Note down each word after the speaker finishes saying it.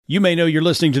You may know you're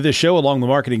listening to this show along the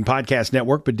Marketing Podcast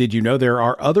Network, but did you know there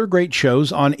are other great shows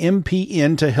on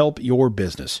MPN to help your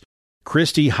business?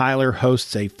 Christy Heiler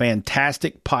hosts a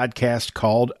fantastic podcast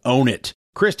called Own It.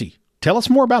 Christy, tell us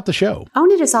more about the show.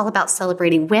 Own It is all about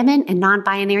celebrating women and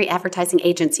non-binary advertising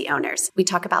agency owners. We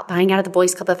talk about buying out of the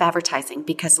Boys Club of Advertising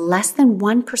because less than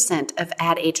 1% of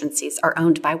ad agencies are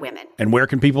owned by women. And where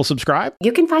can people subscribe?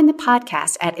 You can find the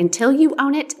podcast at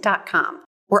untilyouownit.com.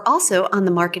 We're also on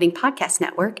the Marketing Podcast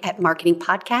Network at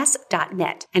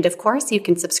marketingpodcast.net. And of course, you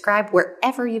can subscribe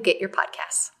wherever you get your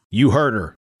podcasts. You heard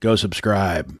her. Go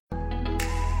subscribe.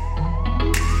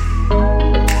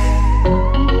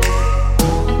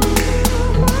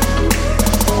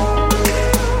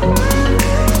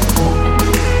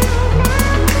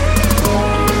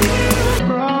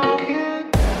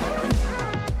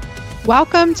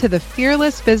 Welcome to the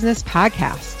Fearless Business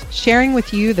Podcast, sharing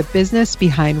with you the business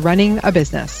behind running a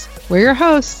business. We're your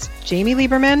hosts, Jamie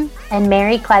Lieberman and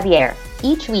Mary Clavier.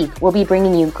 Each week, we'll be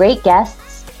bringing you great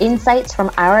guests, insights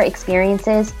from our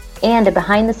experiences, and a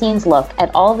behind-the-scenes look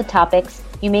at all the topics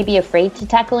you may be afraid to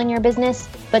tackle in your business,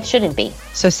 but shouldn't be.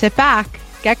 So sit back,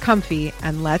 get comfy,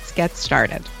 and let's get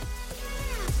started.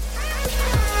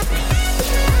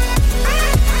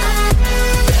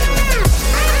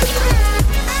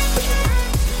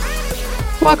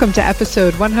 Welcome to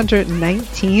episode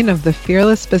 119 of the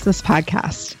Fearless Business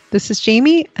Podcast. This is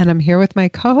Jamie, and I'm here with my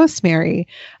co-host, Mary.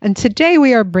 And today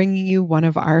we are bringing you one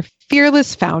of our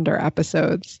Fearless Founder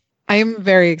episodes. I am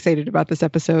very excited about this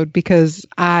episode because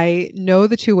I know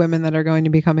the two women that are going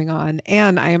to be coming on,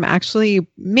 and I am actually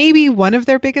maybe one of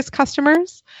their biggest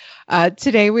customers.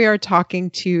 Today we are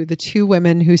talking to the two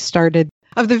women who started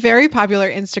of the very popular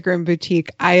Instagram boutique,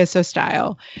 ISO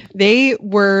Style. They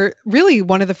were really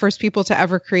one of the first people to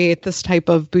ever create this type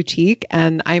of boutique,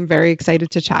 and I'm very excited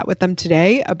to chat with them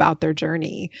today about their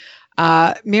journey.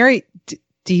 Mary,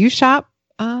 do you shop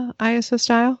ISO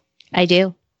Style? I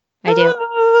do.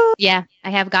 Yeah, I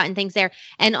have gotten things there.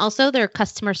 And also their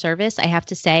customer service, I have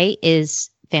to say, is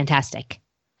fantastic.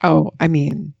 Oh, I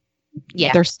mean,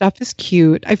 yeah, their stuff is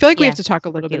cute. I feel like we have to talk a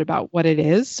little bit about what it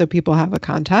is so people have a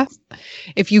context.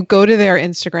 If you go to their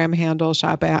Instagram handle,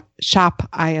 shop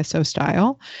ISO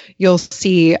Style, you'll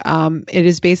see it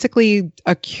is basically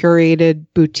a curated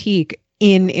boutique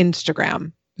in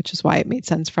Instagram, which is why it made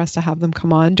sense for us to have them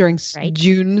come on during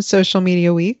June Social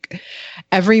Media Week.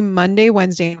 Every Monday,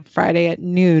 Wednesday, and Friday at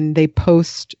noon, they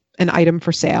post an item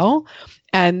for sale.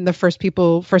 And the first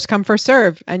come, first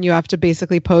serve. And you have to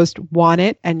basically post want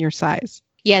it and your size.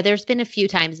 Yeah, there's been a few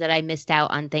times that I missed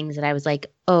out on things that I was like,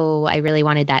 oh, I really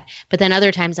wanted that. But then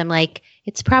other times I'm like,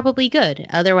 it's probably good.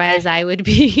 Otherwise, I would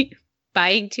be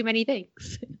buying too many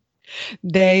things.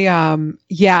 There's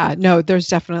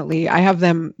definitely, I have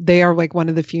them, they are like one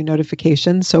of the few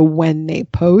notifications. So when they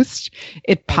post,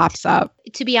 it pops up.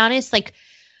 To be honest,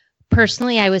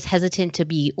 personally, I was hesitant to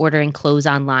be ordering clothes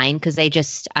online because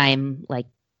I'm like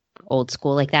old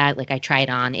school like that. Like I try it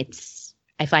on.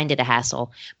 I find it a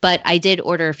hassle, but I did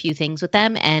order a few things with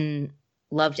them and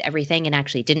loved everything and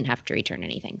actually didn't have to return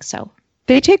anything. So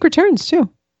they take returns too.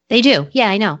 They do. Yeah,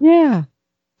 I know. Yeah.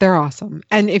 They're awesome.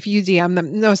 And if you DM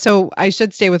them, so I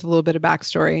should stay with a little bit of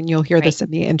backstory and you'll hear this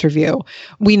in the interview.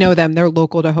 We know them. They're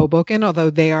local to Hoboken, although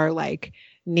they are like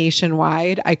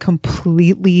nationwide. I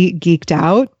completely geeked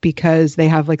out because they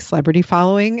have like celebrity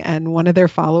following, and one of their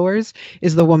followers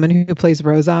is the woman who plays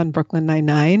Rosa on Brooklyn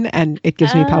Nine-Nine, and it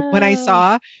gives me when I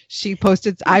saw she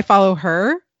posted, I follow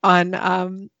her on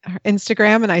her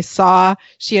Instagram, and I saw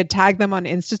she had tagged them on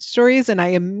Insta stories, and I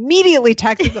immediately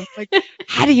texted them like,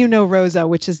 how do you know Rosa,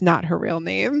 which is not her real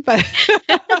name, but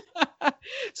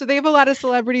so they have a lot of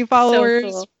celebrity followers.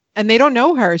 So cool. And they don't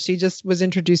know her. She just was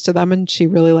introduced to them and she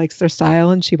really likes their style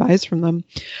and she buys from them.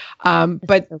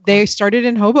 But they started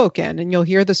in Hoboken, and you'll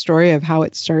hear the story of how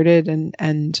it started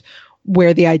and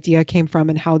where the idea came from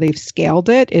and how they've scaled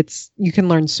it. You can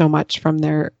learn so much from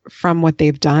what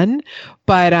they've done.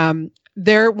 But Lauren,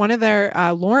 one of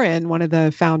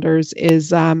the founders,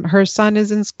 is her son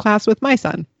is in class with my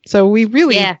son. So we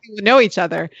really know each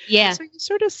other. Yeah. So you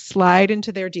sort of slide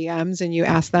into their DMs and you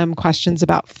ask them questions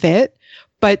about fit.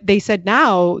 But they said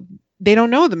now they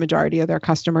don't know the majority of their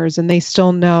customers, and they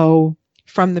still know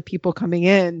from the people coming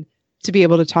in to be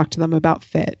able to talk to them about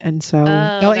fit. And so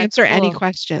they'll answer any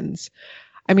questions.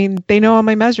 I mean, they know all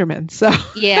my measurements. So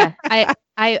yeah,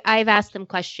 I've asked them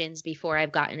questions before.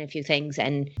 I've gotten a few things,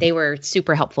 and they were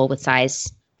super helpful with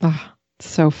size. Oh,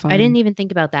 so fun. I didn't even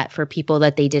think about that for people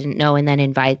that they didn't know, and then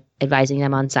advising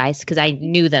them on size because I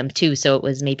knew them too. So it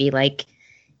was maybe like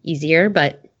easier,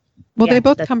 but Well, Yeah, they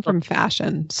both that's come cool. from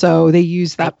fashion. So they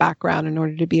use that Right. background in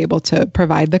order to be able to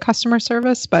provide the customer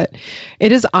service. But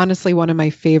it is honestly one of my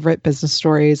favorite business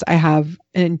stories. I have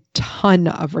a ton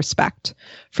of respect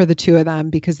for the two of them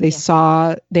because they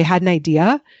had an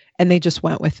idea and they just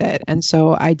went with it. And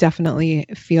so I definitely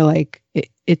feel like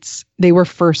they were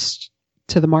first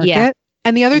to the market. Yeah.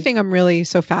 And the other And thing I'm really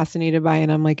so fascinated by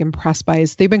and I'm like impressed by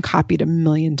is they've been copied a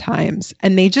million times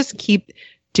and they just keep they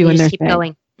doing just their keep thing.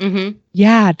 going. Mm-hmm.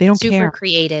 Yeah, they don't Super care.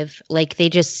 creative. Like they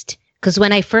just, because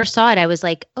when I first saw it, I was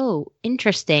like, oh,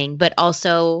 interesting. But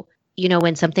also,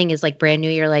 when something is like brand new,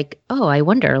 you're like, oh, I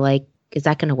wonder, like, is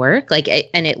that going to work? Like,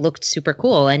 and it looked super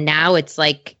cool. And now it's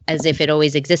like as if it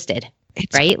always existed,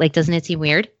 right? Like, doesn't it seem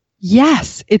weird?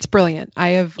 Yes, it's brilliant. I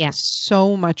have Yeah.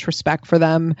 so much respect for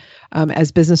them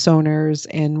as business owners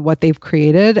and what they've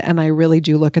created. And I really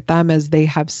do look at them as they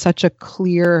have such a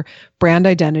clear brand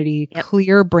identity, Yep.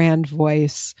 clear brand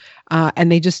voice,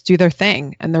 and they just do their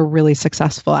thing and they're really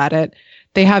successful at it.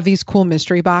 They have these cool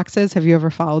mystery boxes. Have you ever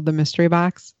followed the mystery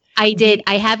box? I did.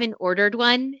 I haven't ordered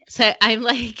one. So I'm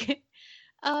like,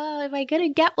 am I going to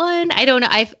get one? I don't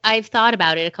know. I've thought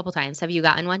about it a couple times. Have you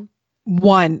gotten one?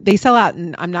 One, they sell out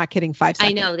in, I'm not kidding, 5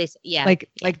 seconds. I know this. Yeah.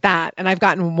 Like that. And I've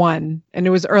gotten one and it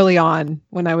was early on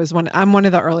when I'm one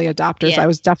of the early adopters. Yeah. I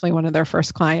was definitely one of their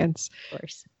first clients. Of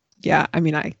course. Yeah. I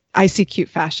mean, I see cute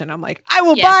fashion. I'm like, I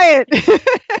will buy it.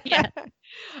 Yeah.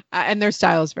 And their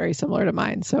style is very similar to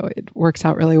mine. So it works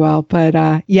out really well.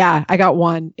 But yeah, I got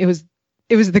one. It was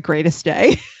the greatest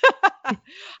day.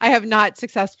 I have not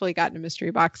successfully gotten a mystery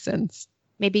box since.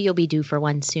 Maybe you'll be due for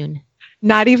one soon.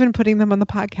 Not even putting them on the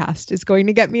podcast is going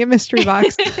to get me a mystery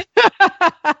box.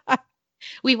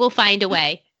 We will find a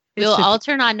way. We'll all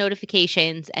turn on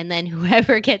notifications and then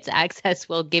whoever gets access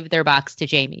will give their box to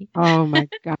Jamie. Oh my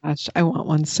gosh. I want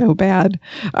one so bad.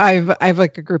 I've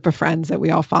like a group of friends that we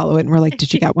all follow it and we're like,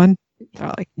 did you get one?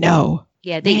 They're like, no.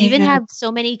 Yeah. They even have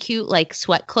so many cute like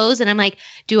sweat clothes. And I'm like,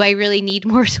 do I really need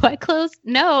more sweat clothes?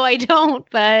 No, I don't.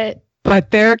 But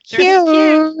they're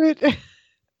cute.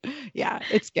 Yeah,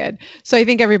 it's good. So I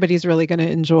think everybody's really going to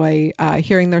enjoy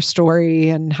hearing their story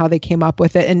and how they came up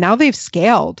with it. And now they've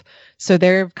scaled. So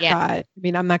they've got, I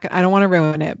mean, I don't want to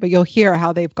ruin it, but you'll hear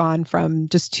how they've gone from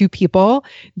just 2 people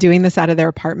doing this out of their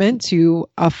apartment to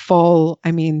a full,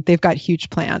 I mean, they've got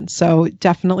huge plans. So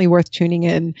definitely worth tuning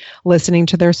in, listening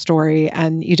to their story.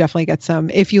 And you definitely get some,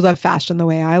 if you love fashion the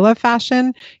way I love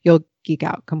fashion, you'll geek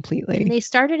out completely. And they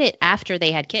started it after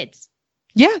they had kids.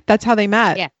 Yeah, that's how they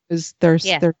met. Yeah. Is their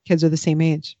kids are the same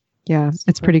age. Yeah,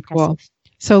 it's pretty impressive. cool.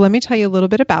 So let me tell you a little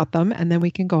bit about them and then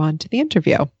we can go on to the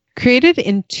interview. Created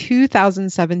in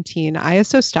 2017,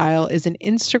 ISO Style is an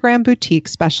Instagram boutique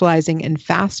specializing in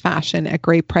fast fashion at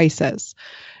great prices.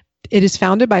 It is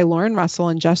founded by Lauren Russell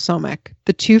and Jess Someck.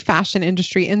 The 2 fashion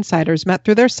industry insiders met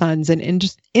through their sons and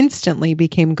instantly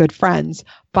became good friends,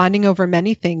 bonding over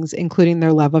many things, including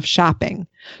their love of shopping.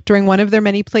 During one of their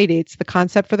many playdates, the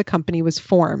concept for the company was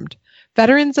formed.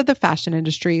 Veterans of the fashion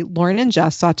industry, Lauren and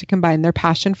Jess sought to combine their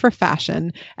passion for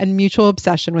fashion and mutual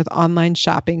obsession with online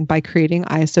shopping by creating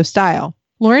ISO Style.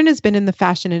 Lauren has been in the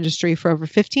fashion industry for over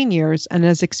 15 years and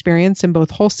has experience in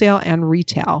both wholesale and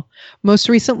retail. Most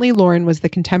recently, Lauren was the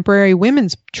contemporary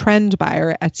women's trend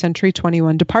buyer at Century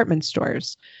 21 department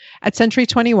stores. At Century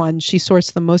 21, she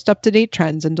sourced the most up-to-date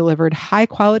trends and delivered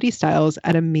high-quality styles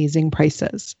at amazing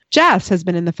prices. Jess has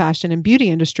been in the fashion and beauty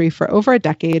industry for over a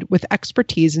decade with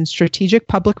expertise in strategic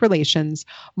public relations,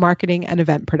 marketing, and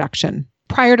event production.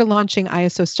 Prior to launching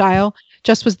ISO Style,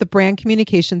 Jess was the brand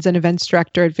communications and events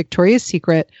director at Victoria's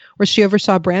Secret, where she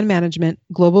oversaw brand management,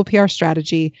 global PR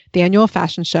strategy, the annual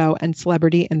fashion show, and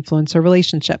celebrity influencer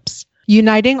relationships.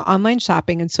 Uniting online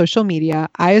shopping and social media,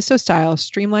 ISO Style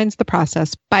streamlines the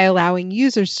process by allowing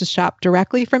users to shop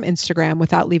directly from Instagram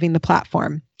without leaving the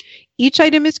platform. Each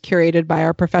item is curated by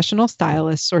our professional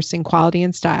stylists sourcing quality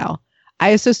and style.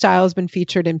 ISO Style has been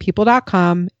featured in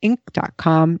People.com,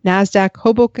 Inc.com, NASDAQ,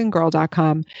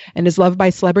 HobokenGirl.com, and is loved by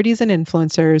celebrities and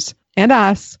influencers, and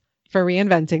us, for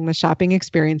reinventing the shopping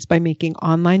experience by making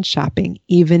online shopping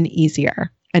even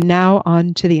easier. And now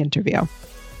on to the interview.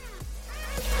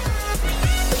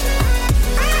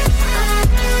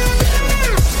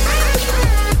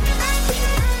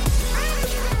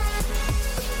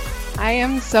 I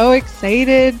am so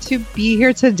excited to be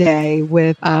here today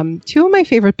with 2 of my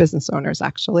favorite business owners,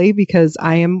 actually, because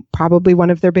I am probably one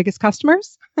of their biggest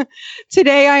customers.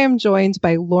 Today, I am joined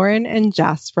by Lauren and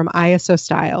Jess from ISO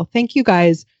Style. Thank you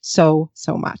guys so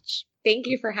much. Thank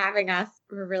you for having us.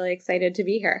 We're really excited to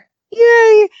be here.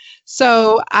 Yay!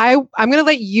 So I'm going to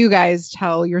let you guys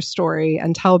tell your story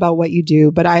and tell about what you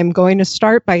do, but I'm going to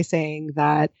start by saying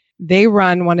that They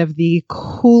run one of the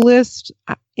coolest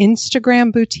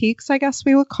Instagram boutiques, I guess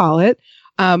we would call it.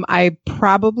 I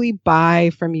probably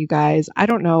buy from you guys, I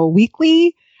don't know,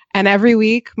 weekly. And every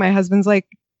week my husband's like,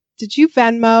 did you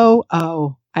Venmo?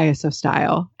 Oh, ISO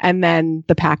style. And then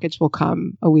the package will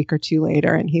come a week or two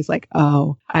later and he's like,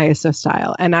 oh, ISO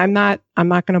style. And I'm not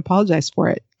going to apologize for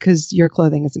it because your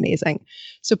clothing is amazing.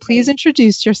 So please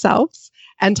introduce yourselves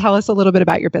and tell us a little bit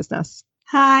about your business.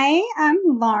 Hi, I'm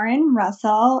Lauren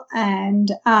Russell, and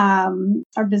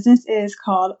our business is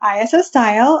called ISO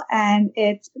Style, and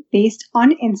it's based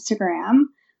on Instagram.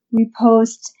 We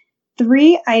post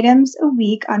 3 items a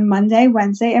week on Monday,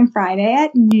 Wednesday, and Friday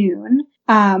at noon.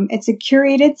 It's a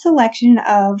curated selection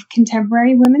of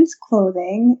contemporary women's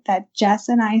clothing that Jess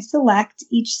and I select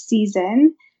each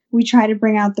season. We try to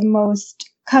bring out the most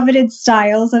coveted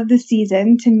styles of the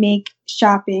season to make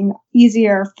shopping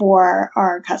easier for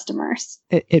our customers.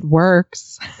 It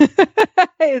works.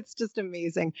 It's just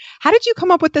amazing. How did you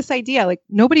come up with this idea? Like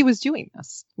nobody was doing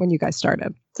this when you guys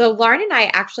started. So Lauren and I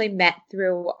actually met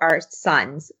through our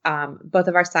sons. Both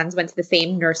of our sons went to the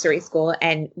same nursery school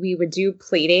and we would do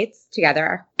play dates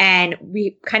together. And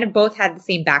we kind of both had the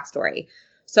same backstory.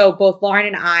 So both Lauren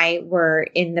and I were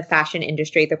in the fashion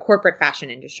industry, the corporate fashion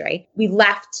industry. We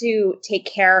left to take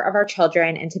care of our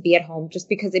children and to be at home just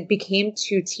because it became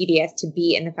too tedious to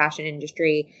be in the fashion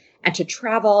industry and to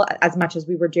travel as much as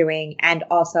we were doing and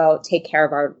also take care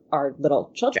of our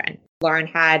little children. Lauren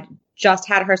had just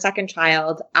had her second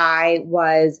child. I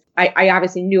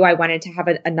obviously knew I wanted to have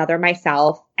another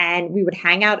myself, and we would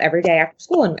hang out every day after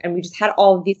school. And we just had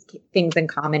all of these things in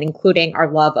common, including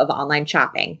our love of online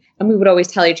shopping. And we would always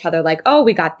tell each other like, oh,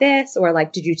 we got this, or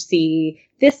like, did you see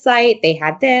this site? They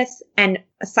had this. And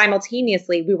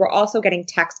simultaneously, we were also getting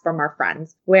texts from our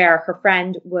friends where her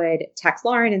friend would text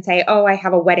Lauren and say, oh, I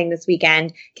have a wedding this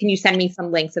weekend. Can you send me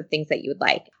some links of things that you would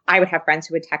like? I would have friends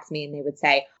who would text me and they would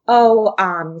say, oh,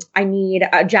 I need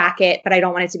a jacket, but I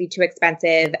don't want it to be too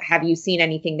expensive. Have you seen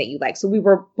anything that you like? So we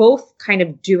were both kind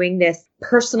of doing this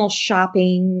personal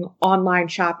shopping, online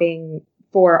shopping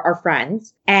for our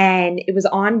friends. And it was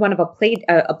on one of a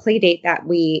play date that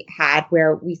we had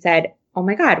where we said, oh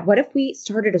my God, what if we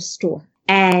started a store?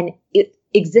 And it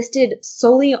existed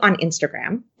solely on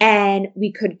Instagram, and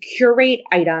we could curate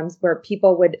items where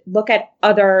people would look at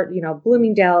other,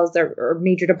 Bloomingdale's or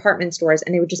major department stores,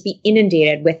 and they would just be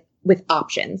inundated with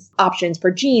options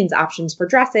for jeans, options for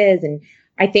dresses. And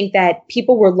I think that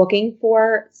people were looking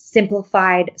for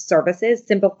simplified services,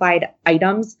 simplified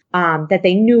items that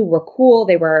they knew were cool.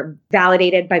 They were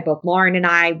validated by both Lauren and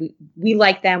I. We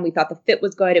liked them. We thought the fit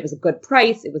was good. It was a good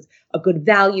price. It was a good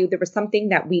value. There was something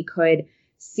that we could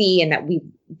see and that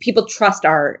people trusted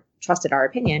our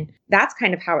opinion. That's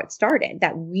kind of how it started,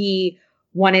 that we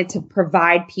wanted to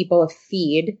provide people a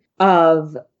feed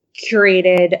of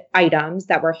curated items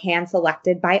that were hand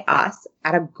selected by us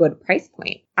at a good price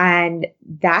point. And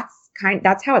that's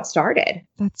how it started.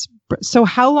 So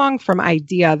how long from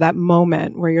idea, that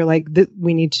moment where you're like,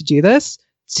 we need to do this,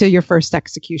 to your first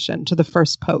execution, to the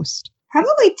first post?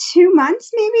 Probably 2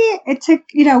 months, maybe. It took,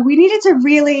 we needed to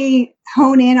really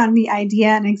hone in on the idea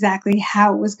and exactly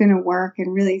how it was going to work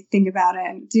and really think about it.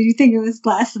 And do you think it was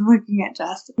less? I'm looking at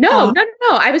Jess. No.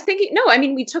 I was thinking, no, I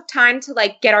mean, we took time to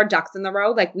get our ducks in the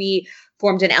row. We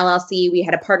formed an LLC. We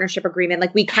had a partnership agreement.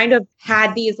 We kind of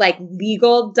had these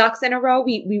legal ducks in a row.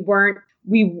 We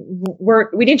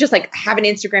didn't just have an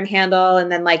Instagram handle and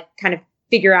then kind of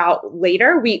figure out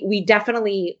later. We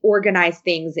definitely organized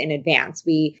things in advance.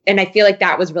 And I feel like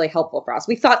that was really helpful for us.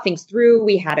 We thought things through.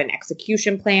 We had an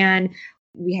execution plan.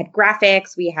 We had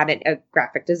graphics. We had a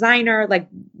graphic designer.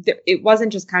 It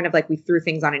wasn't just kind of we threw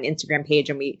things on an Instagram page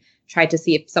and we tried to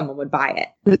see if someone would buy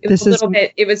it.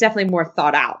 It was definitely more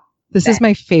thought out. This is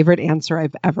my favorite answer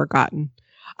I've ever gotten.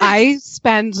 I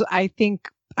spend, I think,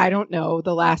 I don't know,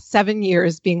 the last 7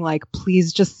 years being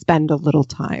please just spend a little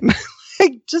time.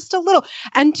 Just a little.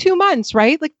 And 2 months,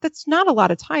 right? That's not a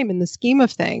lot of time in the scheme of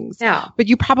things. Yeah. But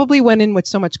you probably went in with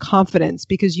so much confidence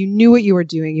because you knew what you were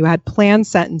doing. You had plans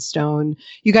set in stone.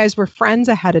 You guys were friends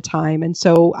ahead of time. And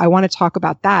so I want to talk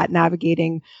about that,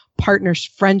 navigating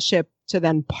friendship to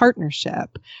then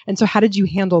partnership. And so how did you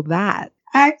handle that?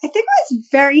 I think it was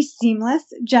very seamless.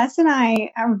 Jess and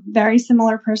I are very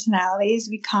similar personalities.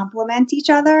 We complement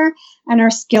each other and our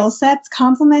skill sets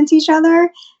complement each other.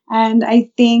 And I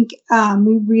think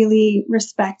we really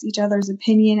respect each other's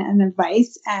opinion and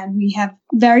advice, and we have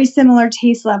very similar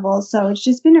taste levels. So it's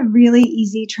just been a really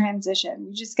easy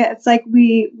transition. It's like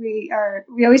we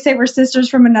always say we're sisters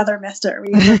from another mister.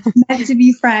 We were meant to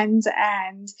be friends,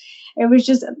 and it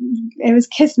was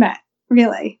kismet,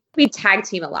 really. We tag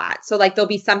team a lot. So there'll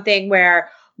be something where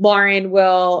Lauren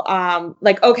will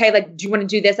like, okay, like, do you want to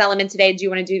do this element today? Do you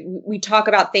want to do, we talk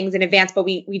about things in advance, but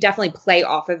we definitely play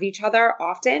off of each other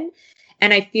often.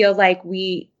 And I feel like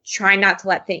we try not to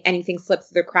let anything slip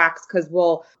through the cracks, because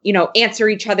we'll, answer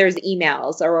each other's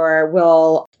emails, or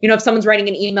we'll, if someone's writing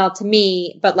an email to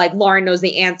me, but like Lauren knows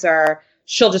the answer,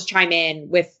 she'll just chime in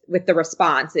with the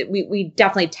response. We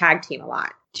definitely tag team a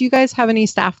lot. Do you guys have any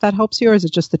staff that helps you, or is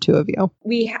it just the two of you?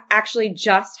 We actually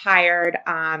just hired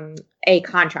a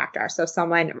contractor. So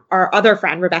our other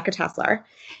friend, Rebecca Tessler.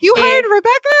 You hired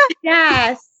Rebecca?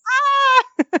 Yes.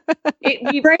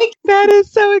 That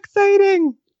is so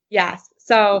exciting. Yes.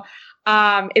 So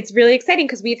it's really exciting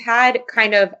because we've had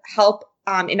kind of help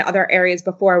in other areas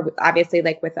before, obviously,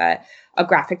 like with a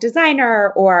graphic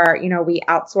designer, or, we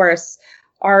outsource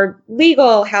our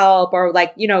legal help, or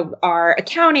like, our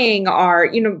accounting,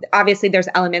 or, obviously there's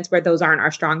elements where those aren't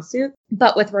our strong suit.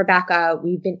 But with Rebecca,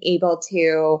 we've been able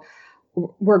to,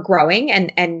 we're growing,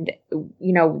 and,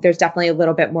 there's definitely a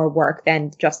little bit more work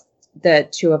than just the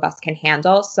two of us can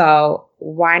handle. So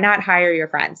why not hire your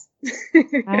friends?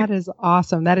 That is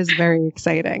awesome. That is very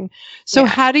exciting. So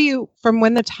how do you, from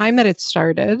when the time that it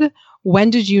started, when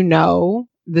did you know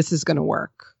this is going to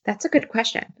work? That's a good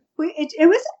question. It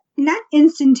was not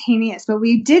instantaneous, but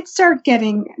we did start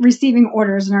receiving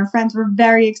orders, and our friends were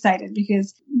very excited,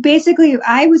 because basically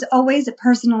I was always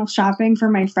personal shopping for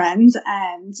my friends,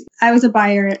 and I was a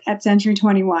buyer at Century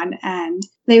 21, and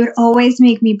they would always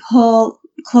make me pull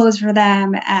clothes for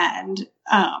them, and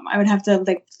I would have to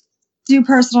like do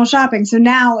personal shopping. So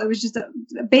now it was just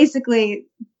basically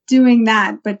doing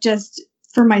that, but just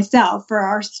for myself, for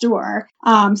our store.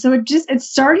 So it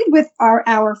started with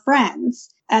our friends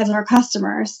as our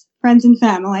customers, friends and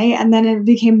family, and then it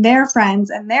became their friends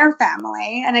and their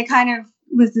family, and it kind of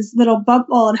was this little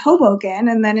bubble in Hoboken,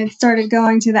 and then it started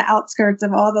going to the outskirts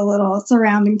of all the little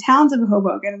surrounding towns of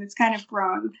Hoboken, and it's kind of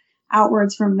grown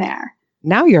outwards from there.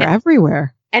 Now you're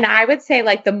everywhere. And I would say,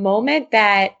 like, the moment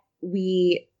that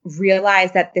we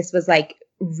realized that this was like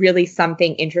really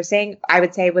something interesting, I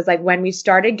would say it was like when we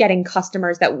started getting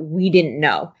customers that we didn't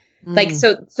know. Like,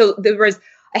 so there was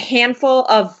a handful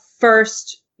of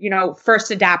first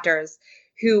adapters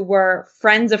who were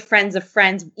friends of friends of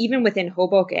friends, even within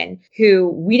Hoboken, who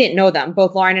we didn't know them.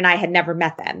 Both Lauren and I had never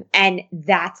met them. And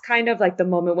that's kind of like the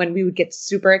moment when we would get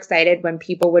super excited when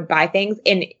people would buy things,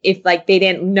 and if like they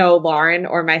didn't know Lauren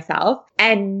or myself.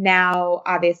 And now,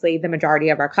 obviously, the majority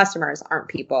of our customers aren't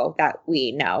people that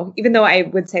we know, even though I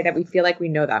would say that we feel like we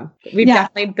know them. We've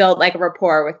definitely built like a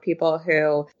rapport with people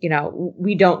who,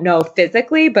 we don't know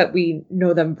physically, but we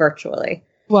know them virtually.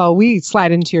 Well, we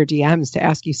slide into your DMs to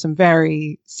ask you some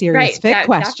very serious fit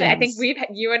questions. Definitely. I think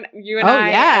you and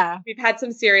I, we've had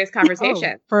some serious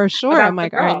conversations. For sure. I'm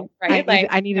like, all right,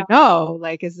 I need to know,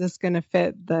 like, is this going to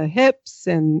fit the hips?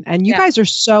 And you guys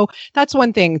are that's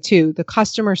one thing too. The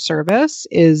customer service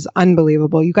is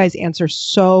unbelievable. You guys answer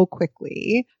so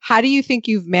quickly. How do you think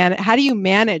how do you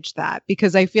manage that?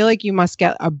 Because I feel like you must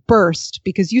get a burst,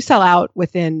 because you sell out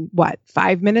within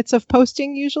 5 minutes of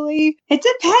posting usually? It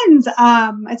depends.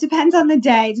 It depends on the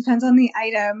day, depends on the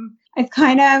item.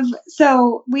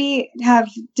 So we have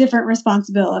different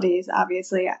responsibilities,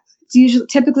 obviously.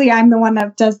 Typically I'm the one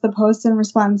that does the post and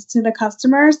responds to the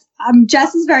customers.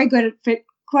 Jess is very good at fit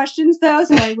questions though,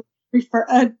 so I would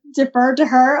defer to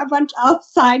her a bunch. I'll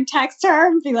side text her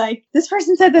and be like, this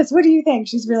person said this, what do you think?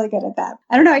 She's really good at that.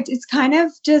 I don't know. It's kind of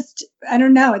just, I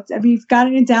don't know. We've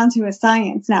gotten it down to a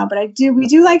science now, but we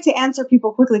do like to answer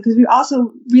people quickly, because we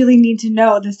also really need to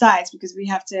know the size, because we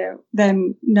have to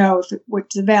then know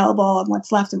what's available and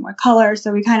what's left and what color.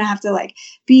 So we kind of have to like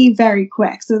be very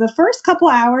quick. So the first couple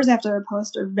hours after a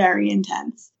post are very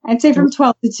intense. I'd say from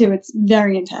 12 to 2, it's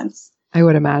very intense. I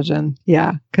would imagine.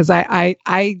 Yeah. Because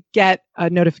I get a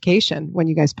notification when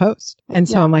you guys post. And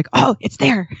so I'm like, oh, it's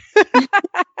there.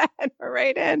 And we're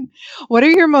right in. What are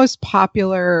your most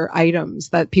popular items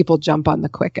that people jump on the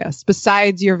quickest,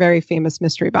 besides your very famous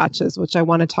mystery batches, which I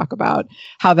want to talk about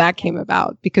how that came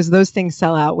about, because those things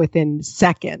sell out within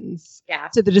seconds,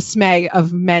 to the dismay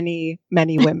of many,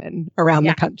 many women around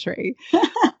the country.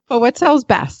 But what sells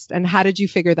best, and how did you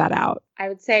figure that out? I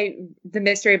would say the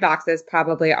mystery boxes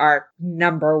probably are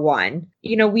number one.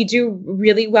 We do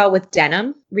really well with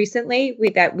denim recently.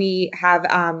 We have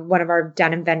one of our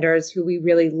denim vendors who we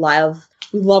really love.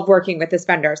 We love working with this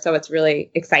vendor, so it's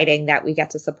really exciting that we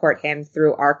get to support him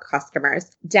through our customers.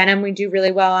 Denim, we do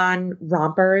really well on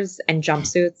rompers and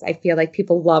jumpsuits. I feel like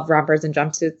people love rompers and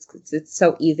jumpsuits. It's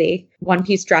so easy.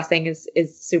 One-piece dressing is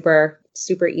super,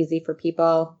 super easy for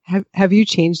people. Have you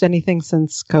changed anything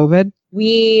since COVID?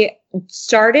 We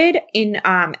started in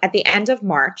at the end of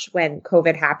March when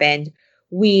COVID happened.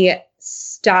 we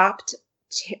stopped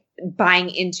buying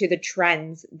into the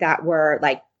trends that were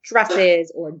like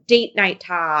dresses or date night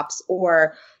tops,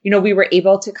 or, we were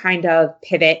able to kind of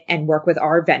pivot and work with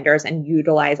our vendors and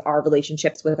utilize our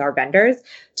relationships with our vendors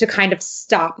to kind of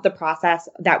stop the process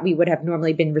that we would have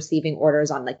normally been receiving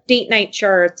orders on like date night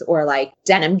shirts or like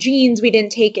denim jeans we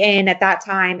didn't take in at that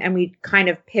time. And we kind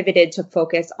of pivoted to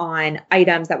focus on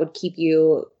items that would keep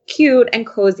you cute and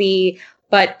cozy,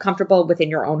 but comfortable within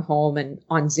your own home and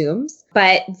on Zooms.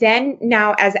 But then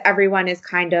now, as everyone is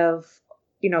kind of,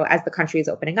 as the country is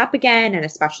opening up again, and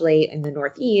especially in the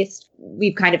Northeast,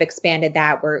 we've kind of expanded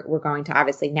that. We're going to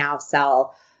obviously now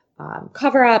sell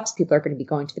cover-ups. People are going to be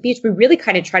going to the beach. We really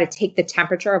kind of try to take the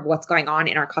temperature of what's going on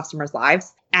in our customers'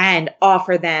 lives and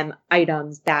offer them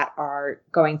items that are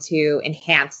going to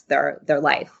enhance their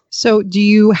life. So do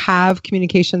you have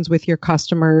communications with your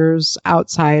customers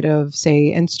outside of,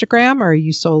 say, Instagram, or are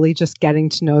you solely just getting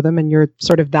to know them and you're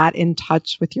sort of that in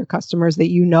touch with your customers that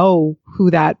you know who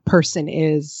that person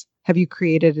is? Have you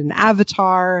created an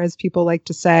avatar, as people like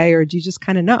to say, or do you just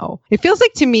kind of know? It feels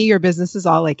like to me, your business is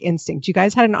all like instinct. You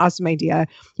guys had an awesome idea.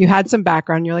 You had some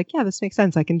background. You're like, yeah, this makes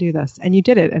sense. I can do this. And you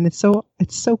did it. And it's so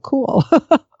cool.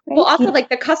 Well, also like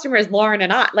the customers, Lauren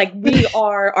and I, like we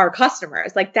are our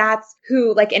customers. Like that's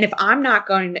who, like, and if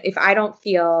I don't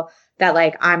feel that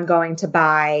like I'm going to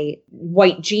buy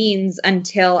white jeans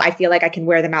until I feel like I can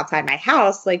wear them outside my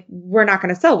house, like we're not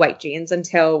going to sell white jeans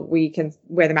until we can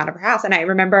wear them out of our house. And I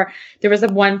remember there was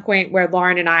one point where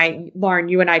Lauren,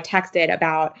 you and I texted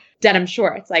about denim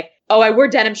shorts. Like, oh, I wore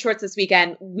denim shorts this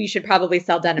weekend. We should probably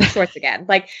sell denim shorts again.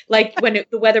 Like when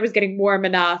the weather was getting warm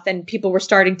enough and people were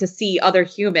starting to see other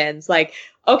humans, like,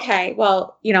 okay,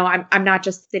 well, I'm not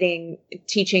just sitting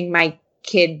teaching my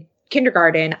kid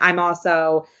kindergarten. I'm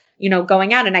also,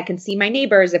 going out and I can see my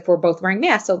neighbors if we're both wearing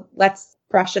masks. So let's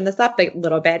freshen this up a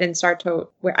little bit and start to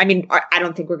wear. I mean, I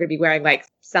don't think we're going to be wearing like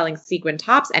selling sequin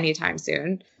tops anytime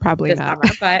soon. Probably not.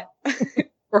 Summer, but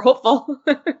we're hopeful.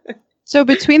 So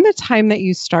between the time that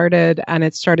you started and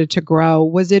it started to grow,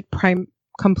 was it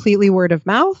completely word of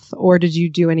mouth, or did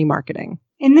you do any marketing?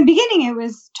 In the beginning, it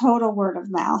was total word of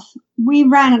mouth. We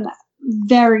ran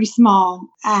very small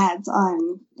ads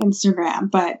on Instagram,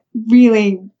 but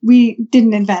really we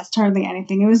didn't invest hardly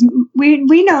anything. It was,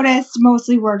 we noticed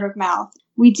mostly word of mouth.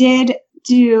 We did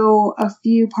do a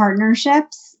few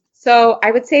partnerships. So I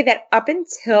would say that up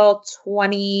until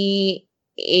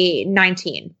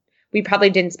 2019, we probably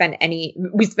didn't spend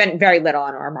we spent very little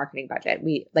on our marketing budget.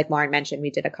 We, like Lauren mentioned, we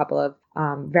did a couple of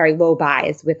very low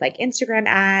buys with like Instagram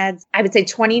ads. I would say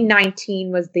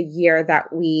 2019 was the year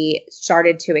that we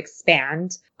started to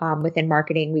expand within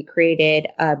marketing. We created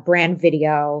a brand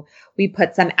video. We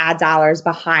put some ad dollars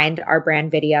behind our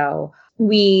brand video.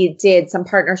 We did some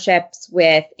partnerships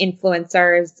with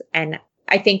influencers. And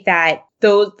I think that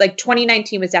those, like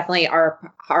 2019 was definitely our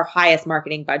highest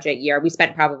marketing budget year. We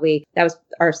spent that was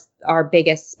our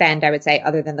biggest spend, I would say,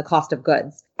 other than the cost of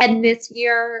goods. And this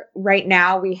year, right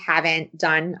now, we haven't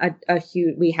done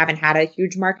we haven't had a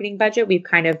huge marketing budget. We've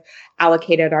kind of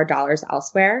allocated our dollars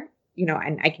elsewhere,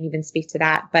 and I can even speak to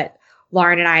that. But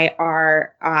Lauren and I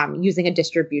are using a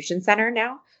distribution center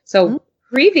now. So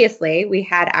previously we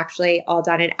had actually all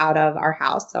done it out of our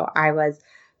house. So I was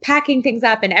packing things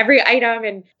up and every item.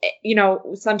 And,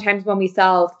 sometimes when we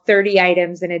sell 30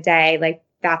 items in a day, like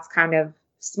that's kind of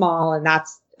small and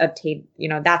that's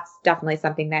that's definitely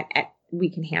something that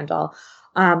we can handle.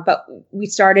 But we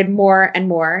started more and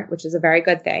more, which is a very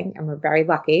good thing. And we're very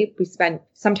lucky.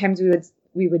 Sometimes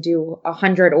we would do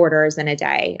 100 orders in a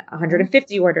day,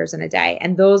 150 orders in a day.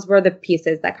 And those were the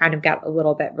pieces that kind of got a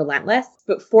little bit relentless.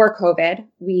 But for COVID,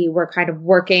 we were kind of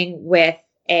working with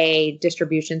a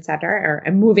distribution center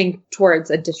and moving towards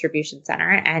a distribution center.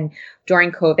 And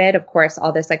during COVID, of course,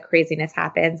 all this like craziness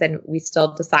happens and we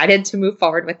still decided to move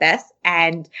forward with this.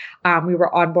 And we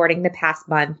were onboarding the past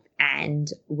month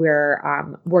and we're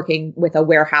working with a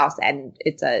warehouse and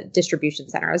it's a distribution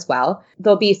center as well.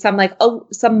 There'll be some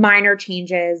minor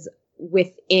changes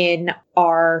within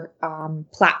our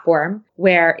platform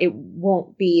where it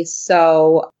won't be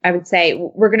so, I would say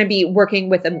we're going to be working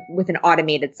with an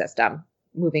automated system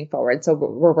moving forward. So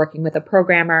we're working with a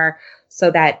programmer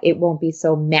so that it won't be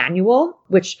so manual,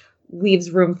 which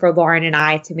leaves room for Lauren and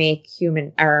I to make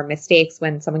human error mistakes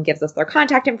when someone gives us their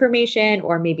contact information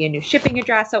or maybe a new shipping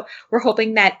address. So we're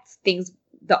hoping that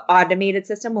the automated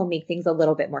system will make things a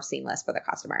little bit more seamless for the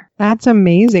customer. That's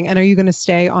amazing. And are you going to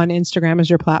stay on Instagram as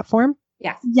your platform?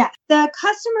 Yes. Yeah. The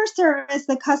customer service,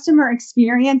 the customer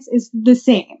experience is the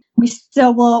same. We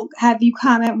still will have you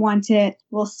comment wanted.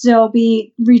 We'll still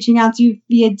be reaching out to you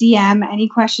via DM, any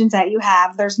questions that you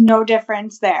have. There's no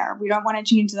difference there. We don't want to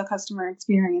change the customer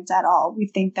experience at all. We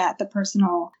think that the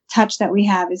personal touch that we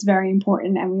have is very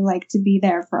important, and we like to be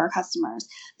there for our customers.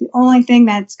 The only thing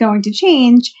that's going to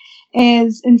change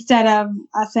is instead of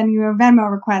us sending you a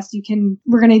Venmo request,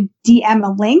 we're going to DM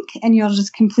a link, and you'll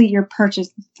just complete your purchase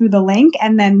through the link.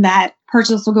 And then that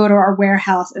purchase will go to our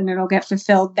warehouse and it'll get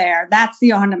fulfilled there. That's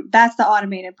the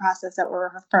automated process that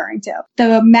we're referring to.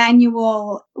 The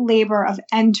manual labor of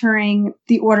entering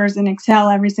the orders in Excel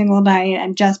every single night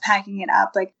and just packing it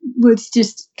up, was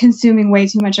just consuming way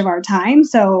too much of our time.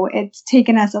 So it's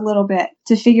taken us a little bit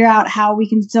to figure out how we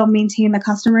can still maintain the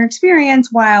customer experience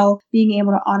while being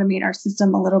able to automate our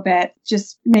system a little bit,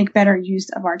 just make better use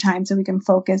of our time so we can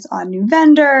focus on new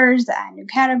vendors and new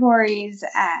categories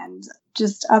and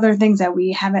just other things that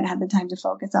we haven't had the time to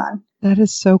focus on. That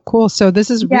is so cool. So this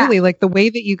is really like the way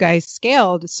that you guys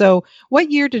scaled. So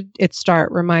what year did it start?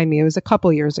 Remind me. It was a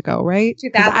couple years ago, right?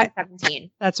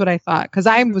 2017. That's what I thought. Because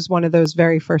I was one of those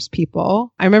very first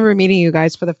people. I remember meeting you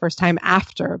guys for the first time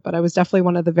after, but I was definitely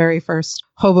one of the very first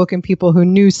Hoboken people who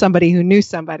knew somebody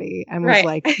and was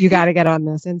like, you got to get on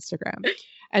this Instagram.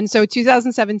 And so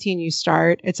 2017 you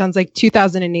start. It sounds like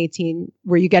 2018,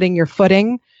 were you getting your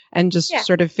footing and just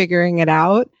sort of figuring it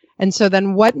out? And so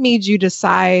then what made you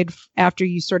decide after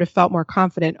you sort of felt more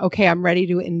confident, okay, I'm ready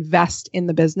to invest in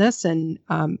the business? And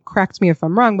correct me if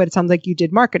I'm wrong, but it sounds like you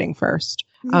did marketing first.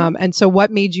 Mm-hmm. And so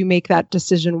what made you make that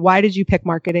decision? Why did you pick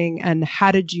marketing? And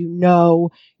how did you know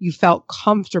you felt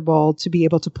comfortable to be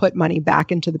able to put money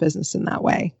back into the business in that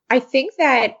way? I think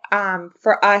that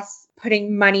for us,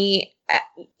 putting money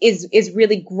is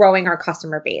really growing our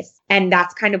customer base. And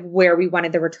that's kind of where we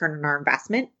wanted the return on our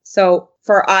investment. So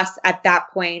for us at that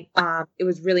point, it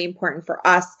was really important for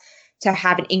us to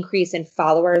have an increase in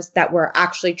followers that were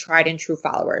actually tried and true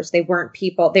followers. They weren't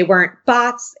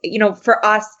bots. For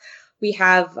us, we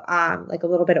have like a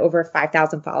little bit over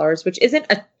 5,000 followers, which isn't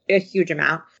a huge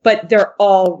amount, but they're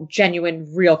all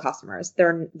genuine, real customers.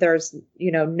 There's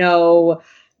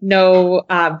no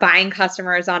buying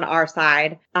customers on our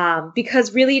side,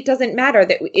 because really it doesn't matter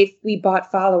that if we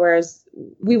bought followers,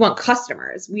 we want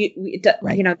customers.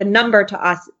 The number to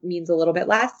us means a little bit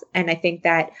less. And I think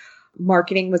that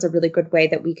marketing was a really good way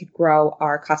that we could grow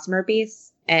our customer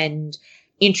base and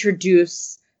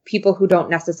introduce people who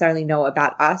don't necessarily know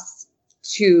about us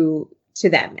to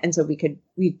them. And so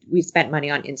we spent money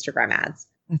on Instagram ads.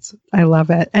 I love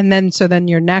it. And then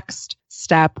your next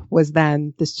step was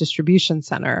then this distribution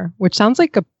center, which sounds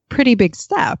like a pretty big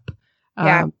step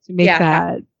to make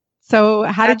that. So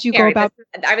how did you go about?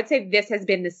 I would say this has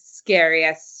been the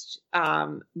scariest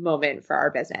moment for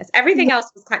our business. Everything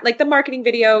else was kind of like the marketing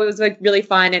video. It was like really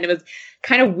fun, and it was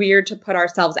kind of weird to put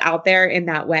ourselves out there in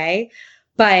that way,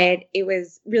 but it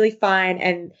was really fun.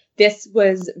 And this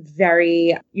was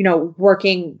very,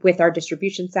 working with our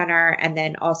distribution center and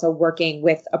then also working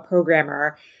with a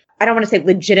programmer. I don't want to say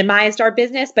legitimized our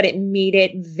business, but it made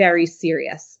it very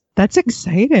serious. That's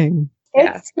exciting.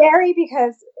 It's scary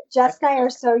because Jess and I are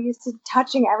so used to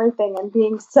touching everything and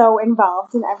being so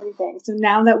involved in everything. So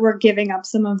now that we're giving up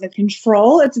some of the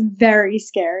control, it's very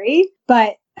scary.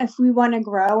 But if we want to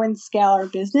grow and scale our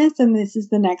business, and this is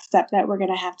the next step that we're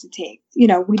going to have to take.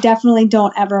 We definitely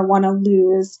don't ever want to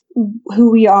lose who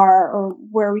we are or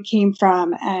where we came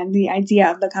from and the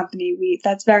idea of the company.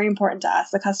 That's very important to us.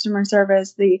 The customer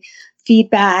service, the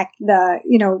feedback,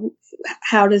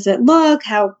 how does it look?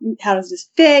 How does this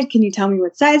fit? Can you tell me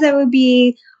what size that would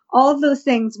be? All of those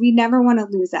things, we never want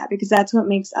to lose that because that's what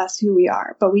makes us who we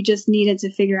are. But we just needed to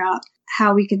figure out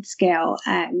how we could scale.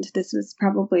 And this was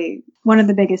probably one of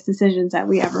the biggest decisions that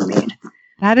we ever made.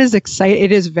 That is exciting.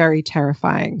 It is very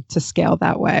terrifying to scale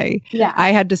that way. Yeah.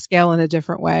 I had to scale in a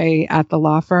different way at the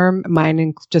law firm.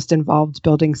 Mine just involved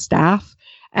building staff.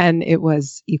 And it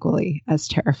was equally as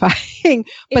terrifying.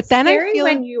 But then I feel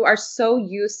when you are so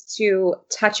used to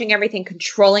touching everything,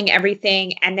 controlling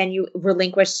everything, and then you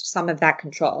relinquish some of that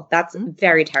control. That's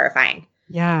very terrifying.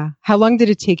 Yeah. How long did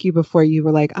it take you before you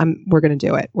were like, we're going to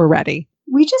do it. We're ready.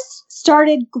 We just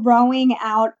started growing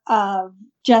out of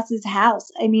Jess's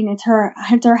house. I mean, it's her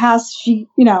house. She,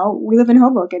 we live in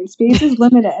Hoboken. Space is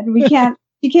limited.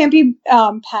 You can't be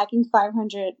packing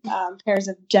 500 pairs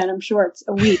of denim shorts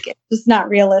a week. It's just not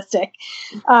realistic.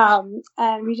 And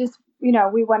we just,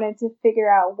 we wanted to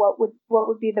figure out what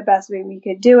would be the best way we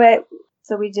could do it.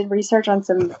 So we did research on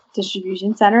some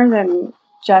distribution centers, and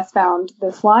Jess found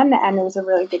this one, and it was a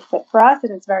really good fit for us,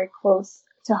 and it's very close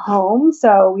to home.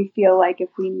 So we feel like if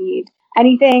we need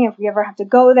anything. If we ever have to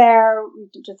go there, we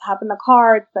can just hop in the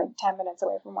car. It's like 10 minutes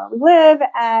away from where we live.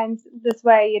 And this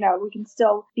way, we can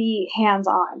still be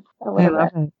hands-on a little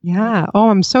bit. It. Yeah. Oh,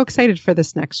 I'm so excited for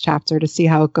this next chapter to see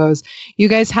how it goes. You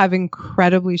guys have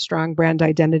incredibly strong brand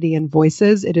identity and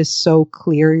voices. It is so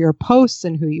clear, your posts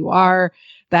and who you are,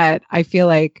 that I feel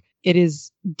like it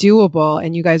is doable.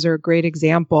 And you guys are a great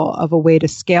example of a way to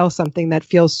scale something that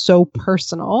feels so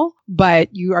personal, but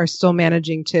you are still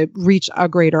managing to reach a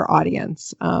greater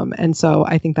audience. And so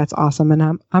I think that's awesome.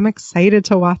 And I'm excited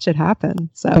to watch it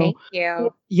happen. So thank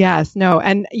you. Yes, no.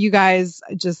 And you guys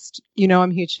just,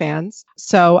 I'm huge fans.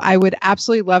 So I would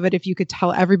absolutely love it if you could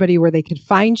tell everybody where they could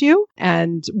find you.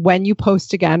 And when you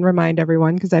post again, remind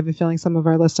everyone, because I have a feeling some of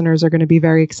our listeners are going to be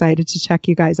very excited to check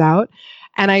you guys out.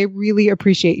 And I really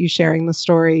appreciate you sharing the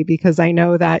story, because I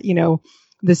know that,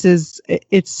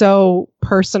 it's so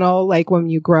personal, like when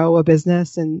you grow a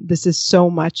business, and this is so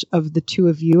much of the two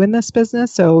of you in this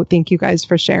business. So thank you guys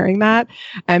for sharing that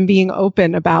and being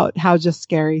open about how just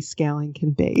scary scaling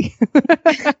can be.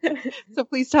 So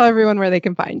please tell everyone where they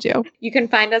can find you. You can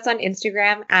find us on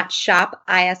Instagram at Shop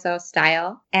ISO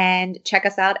Style, and check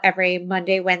us out every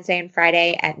Monday, Wednesday, and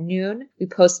Friday at noon. We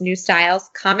post new styles.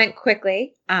 Comment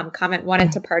quickly. Comment want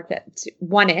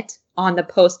it on the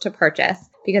post to purchase,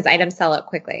 because items sell out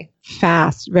quickly.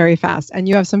 Fast, very fast. And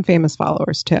you have some famous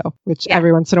followers too, which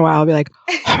every once in a while I'll be like,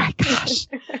 oh my gosh,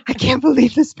 I can't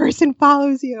believe this person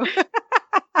follows you.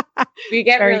 We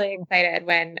get really excited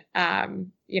when,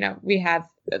 we have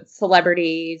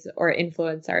celebrities or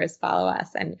influencers follow us.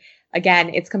 And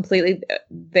again,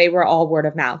 they were all word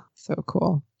of mouth. So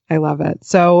cool. I love it.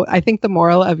 So I think the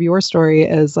moral of your story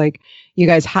is like, you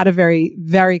guys had a very,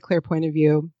 very clear point of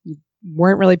view. You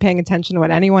weren't really paying attention to what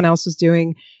anyone else was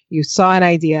doing. You saw an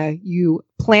idea, you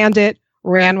planned it,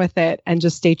 ran with it, and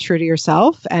just stay true to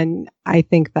yourself. And I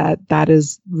think that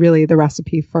is really the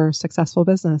recipe for successful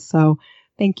business. So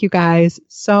thank you guys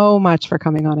so much for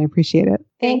coming on. I appreciate it.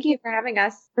 Thank you for having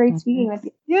us. Great speaking with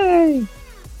you. Yay.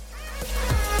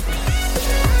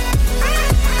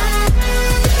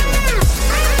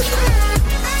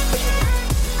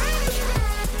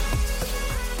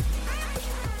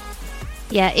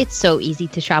 Yeah, it's so easy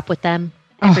to shop with them.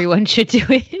 Everyone should do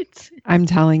it. I'm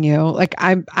telling you, like,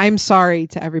 I'm sorry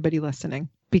to everybody listening,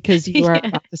 because you are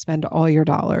about to spend all your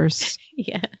dollars.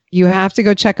 Yeah. You have to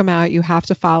go check them out. You have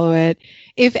to follow it.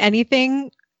 If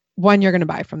anything, one, you're going to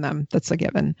buy from them. That's a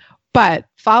given. But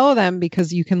follow them,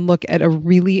 because you can look at a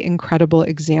really incredible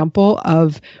example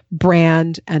of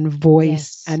brand and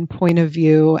voice and point of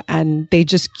view. And they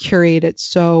just curate it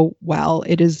so well.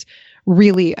 It is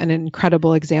really an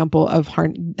incredible example of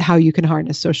how you can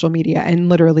harness social media and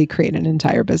literally create an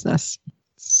entire business.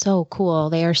 So cool.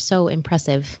 They are so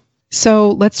impressive.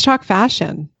 So let's talk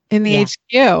fashion in the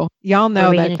HQ. Y'all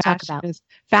know that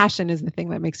fashion is the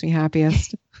thing that makes me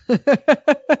happiest.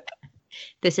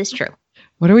 This is true.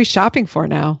 What are we shopping for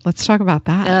now? Let's talk about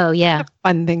that. Oh, yeah. That's a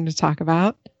fun thing to talk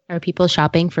about. Are people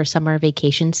shopping for summer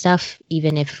vacation stuff,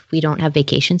 even if we don't have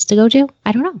vacations to go to?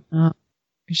 I don't know. Are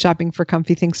you shopping for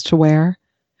comfy things to wear?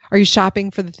 Are you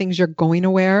shopping for the things you're going to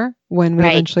wear when we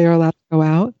eventually are allowed to go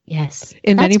out? Yes.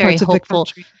 In many parts of the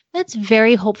country. That's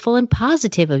very hopeful and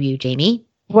positive of you, Jamie.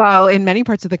 Well, in many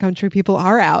parts of the country, people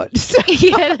are out. So.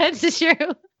 Yeah, that's true.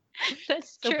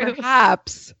 That's so true.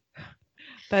 Perhaps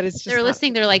that is just they're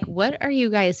listening. They're like, what are you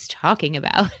guys talking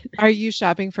about? Are you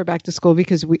shopping for back to school?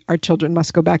 Because our children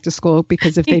must go back to school,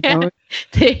 because if they don't.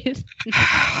 They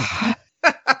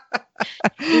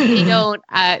don't,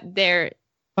 they're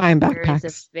buying backpacks.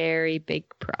 There's a very big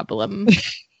problem.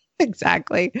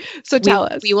 Exactly. So tell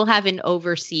us. We will have an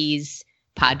overseas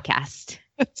podcast.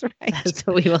 That's right. That's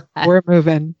what we will have. We're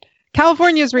moving.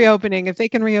 California's reopening. If they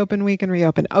can reopen, we can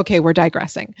reopen. Okay, we're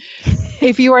digressing.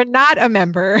 If you are not a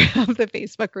member of the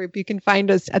Facebook group, you can find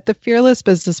us at the Fearless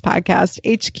Business Podcast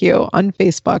HQ on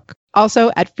Facebook.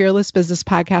 Also at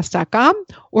fearlessbusinesspodcast.com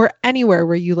or anywhere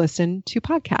where you listen to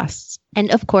podcasts.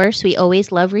 And of course, we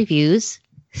always love reviews.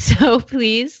 So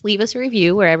please leave us a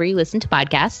review wherever you listen to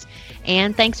podcasts.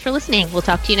 And thanks for listening. We'll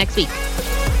talk to you next week.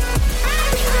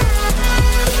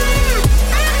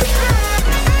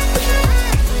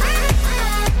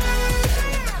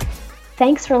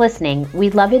 Thanks for listening.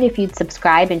 We'd love it if you'd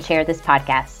subscribe and share this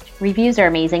podcast. Reviews are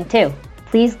amazing too.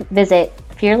 Please visit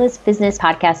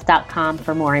fearlessbusinesspodcast.com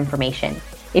for more information.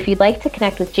 If you'd like to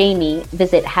connect with Jamie,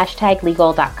 visit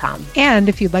 #legal.com. And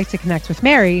if you'd like to connect with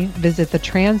Mary, visit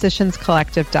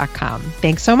thetransitionscollective.com.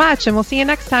 Thanks so much, and we'll see you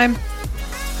next time.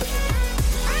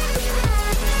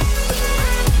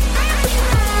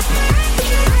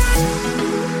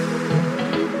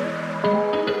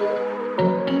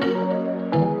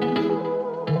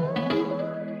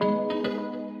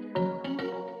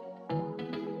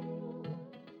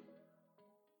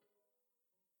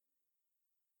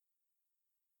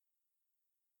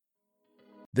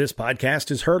 This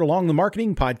podcast is heard along the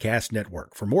Marketing Podcast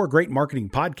Network. For more great marketing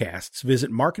podcasts,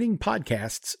 visit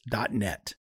marketingpodcasts.net.